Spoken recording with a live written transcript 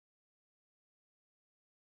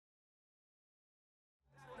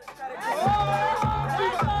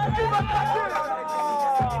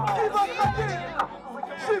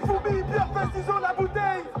Chifoumi, pierre, fais, ciseaux, la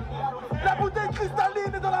bouteille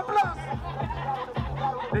cristalline est dans la place.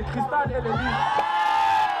 Les cristals et les livres.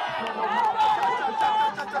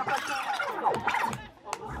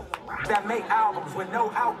 That make albums with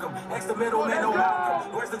no outcome. Extra middleman, no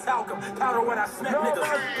outcome. Where's the talcum? Powder when I smack niggas.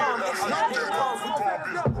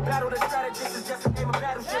 Battle the strategist is just a game of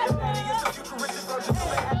battleship. Danny is a futuristic version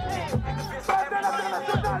of an activist.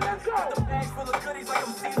 Got the bags full of goodies like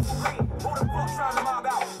I'm seeing for green. Who the fuck trying to mob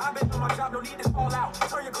out? I've been doing my job, no need to call out.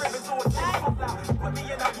 Turn your crib into a fall out. Put me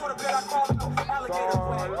in that water bed, I call out. Alligator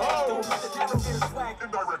flag. Don't let the navigator swag.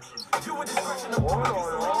 Indirection. You a discretion of all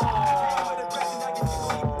these selection. Came with aggression, now you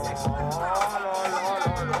need protection.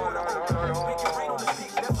 Make it rain on the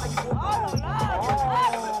beach, that's how you walk.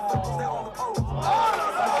 Stay on the pole.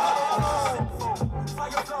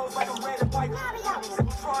 Fire flows like a red and white.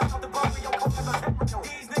 Trying out the bump, we don't come as a temper.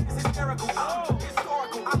 These niggas hysterical. I'm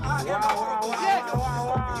historical. I'm hot and I'm horrible.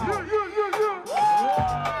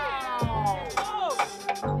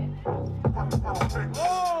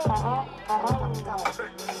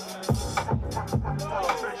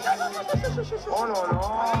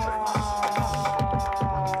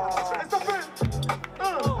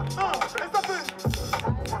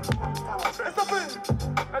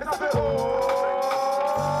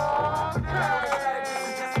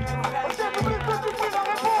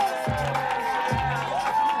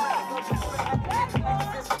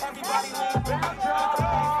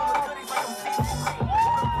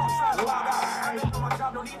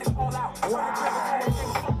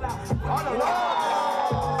 Oh là là.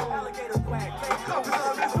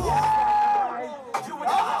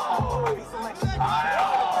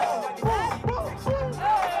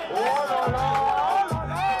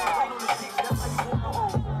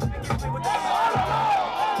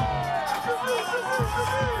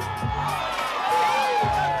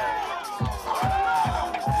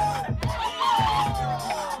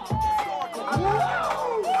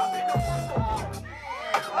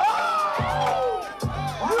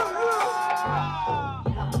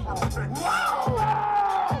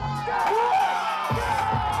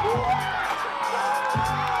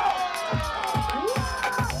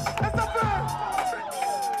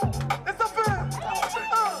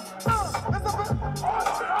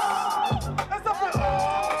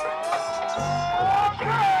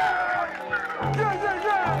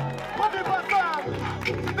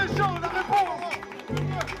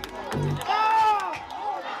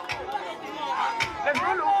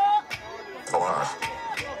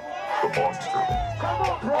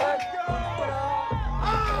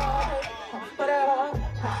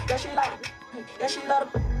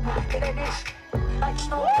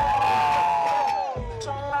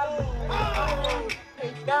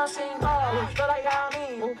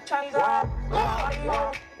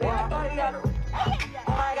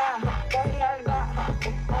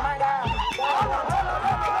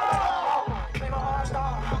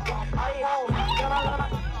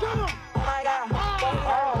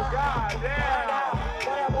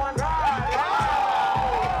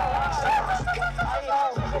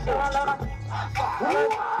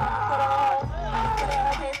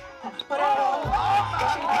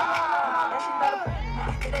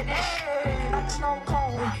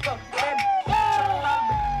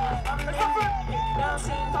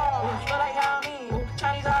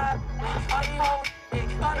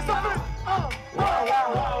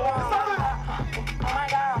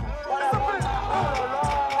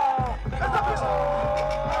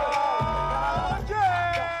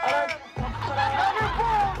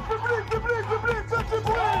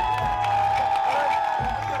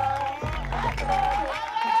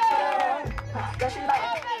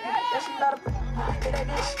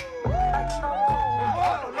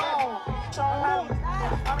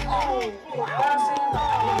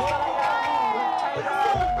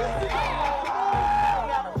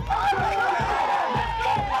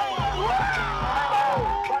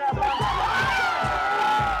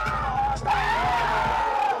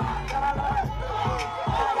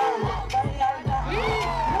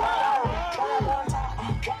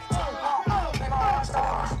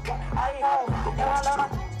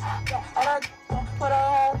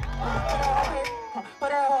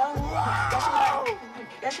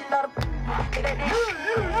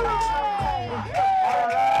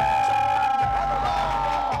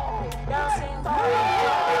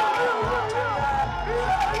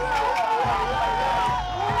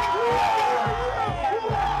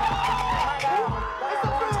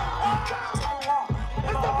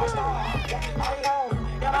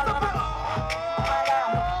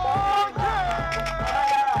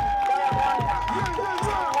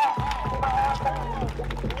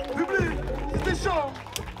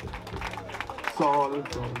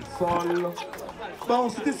 sol. Bon,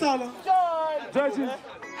 c'était ça là. Judges.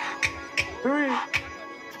 3,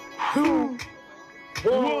 2,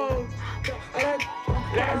 1.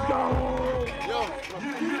 Let's go!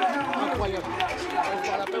 Incroyable. On se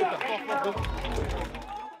voit la paix ou pas?